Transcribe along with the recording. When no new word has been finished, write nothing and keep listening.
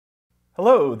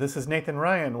Hello, this is Nathan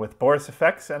Ryan with Boris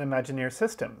FX and Imagineer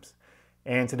Systems,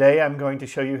 and today I'm going to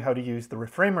show you how to use the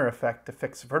Reframer effect to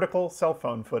fix vertical cell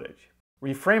phone footage.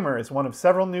 Reframer is one of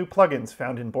several new plugins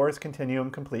found in Boris Continuum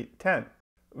Complete 10.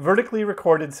 Vertically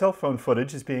recorded cell phone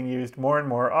footage is being used more and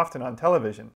more often on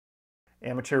television.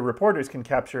 Amateur reporters can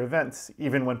capture events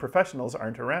even when professionals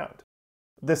aren't around.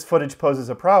 This footage poses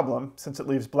a problem since it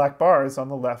leaves black bars on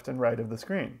the left and right of the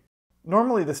screen.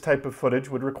 Normally this type of footage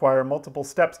would require multiple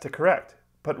steps to correct,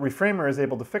 but Reframer is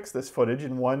able to fix this footage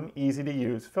in one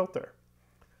easy-to-use filter.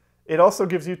 It also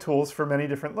gives you tools for many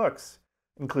different looks,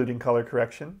 including color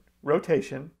correction,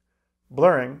 rotation,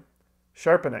 blurring,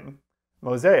 sharpening,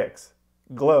 mosaics,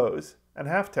 glows, and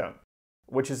halftone,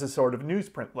 which is a sort of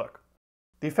newsprint look.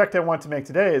 The effect I want to make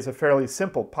today is a fairly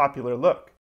simple, popular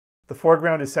look. The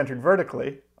foreground is centered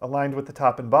vertically, aligned with the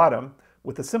top and bottom,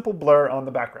 with a simple blur on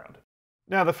the background.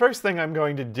 Now the first thing I'm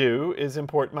going to do is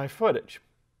import my footage.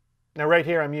 Now right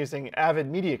here I'm using Avid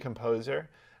Media Composer,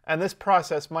 and this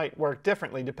process might work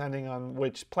differently depending on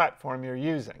which platform you're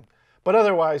using, but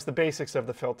otherwise the basics of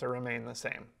the filter remain the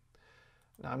same.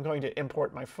 Now I'm going to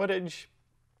import my footage.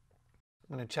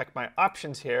 I'm going to check my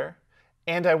options here,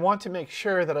 and I want to make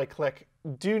sure that I click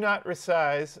Do Not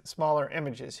Resize Smaller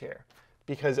Images here,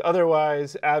 because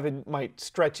otherwise Avid might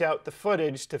stretch out the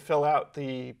footage to fill out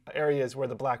the areas where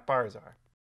the black bars are.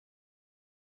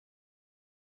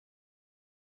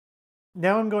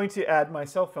 Now I'm going to add my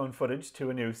cell phone footage to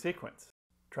a new sequence.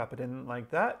 Drop it in like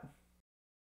that.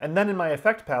 And then in my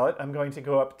effect palette, I'm going to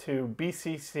go up to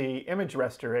BCC Image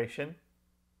Restoration,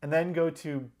 and then go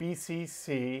to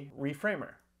BCC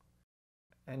Reframer,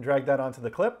 and drag that onto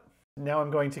the clip. Now I'm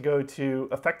going to go to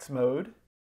Effects Mode.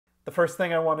 The first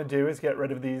thing I want to do is get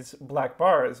rid of these black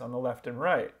bars on the left and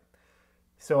right.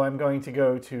 So I'm going to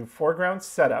go to Foreground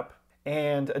Setup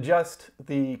and adjust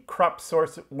the Crop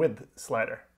Source Width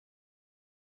slider.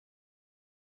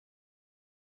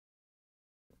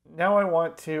 Now I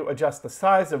want to adjust the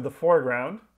size of the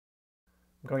foreground.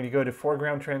 I'm going to go to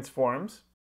Foreground Transforms.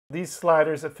 These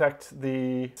sliders affect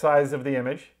the size of the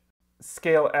image.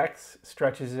 Scale X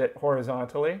stretches it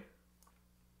horizontally,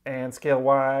 and Scale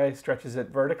Y stretches it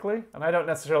vertically. And I don't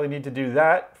necessarily need to do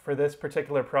that for this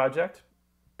particular project,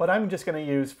 but I'm just going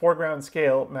to use Foreground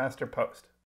Scale Master Post.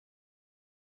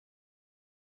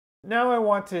 Now I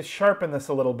want to sharpen this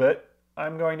a little bit.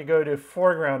 I'm going to go to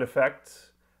Foreground Effects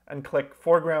and click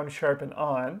Foreground Sharpen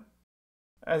On.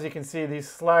 As you can see, these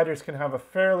sliders can have a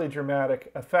fairly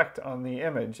dramatic effect on the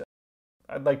image.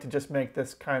 I'd like to just make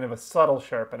this kind of a subtle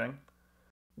sharpening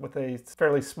with a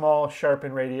fairly small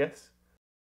sharpen radius.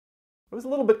 It was a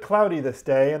little bit cloudy this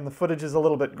day and the footage is a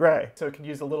little bit gray, so it could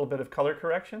use a little bit of color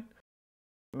correction.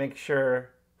 Make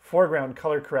sure foreground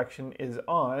color correction is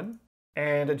on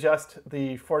and adjust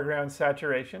the foreground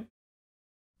saturation.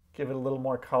 Give it a little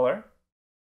more color.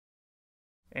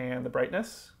 And the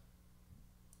brightness,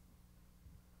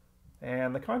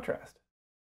 and the contrast.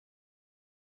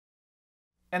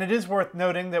 And it is worth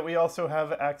noting that we also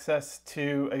have access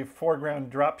to a foreground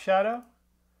drop shadow,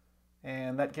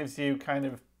 and that gives you kind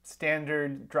of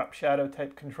standard drop shadow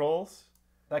type controls.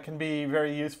 That can be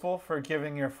very useful for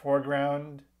giving your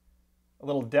foreground a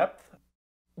little depth,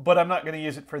 but I'm not going to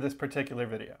use it for this particular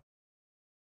video.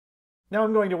 Now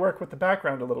I'm going to work with the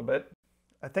background a little bit.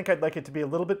 I think I'd like it to be a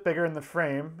little bit bigger in the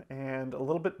frame and a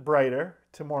little bit brighter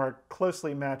to more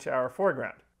closely match our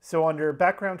foreground. So under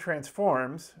Background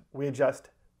Transforms, we adjust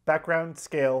Background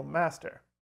Scale Master.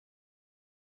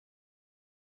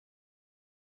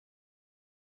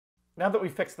 Now that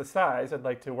we've fixed the size, I'd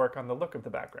like to work on the look of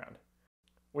the background.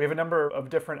 We have a number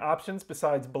of different options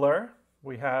besides blur.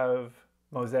 We have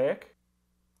mosaic,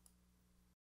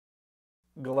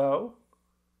 glow,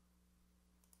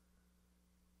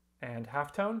 and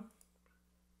halftone.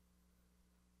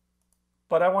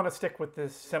 But I want to stick with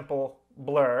this simple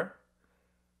blur.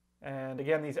 And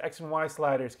again, these X and Y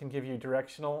sliders can give you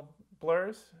directional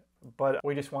blurs, but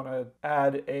we just want to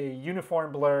add a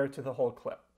uniform blur to the whole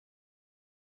clip.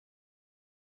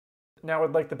 Now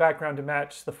I'd like the background to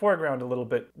match the foreground a little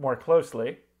bit more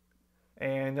closely.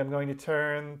 And I'm going to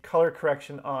turn color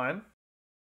correction on.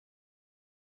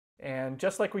 And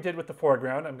just like we did with the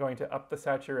foreground, I'm going to up the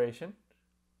saturation,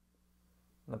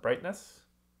 the brightness,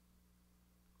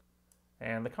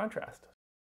 and the contrast.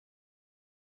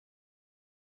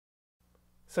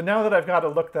 So now that I've got a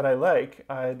look that I like,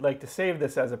 I'd like to save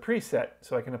this as a preset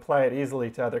so I can apply it easily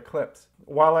to other clips.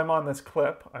 While I'm on this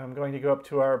clip, I'm going to go up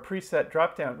to our preset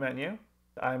drop-down menu.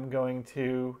 I'm going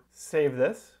to save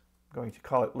this. I'm going to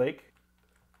call it Lake.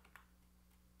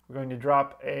 We're going to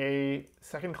drop a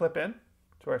second clip in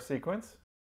to our sequence.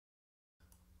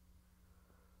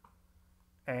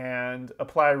 and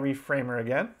apply Reframer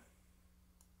again.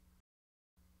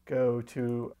 Go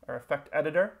to our effect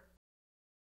editor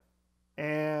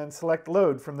and select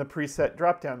Load from the preset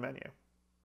drop-down menu.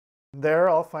 There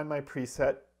I'll find my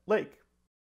preset lake.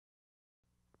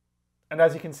 And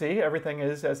as you can see, everything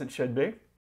is as it should be.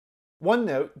 One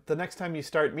note, the next time you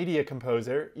start Media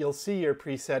Composer, you'll see your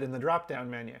preset in the drop-down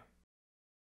menu.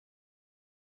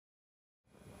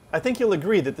 I think you'll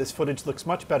agree that this footage looks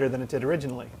much better than it did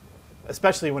originally,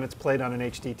 especially when it's played on an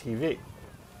HD TV.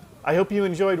 I hope you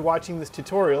enjoyed watching this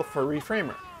tutorial for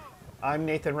Reframer. I'm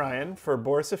Nathan Ryan for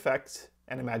Boris FX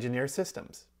and Imagineer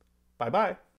Systems.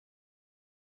 Bye-bye.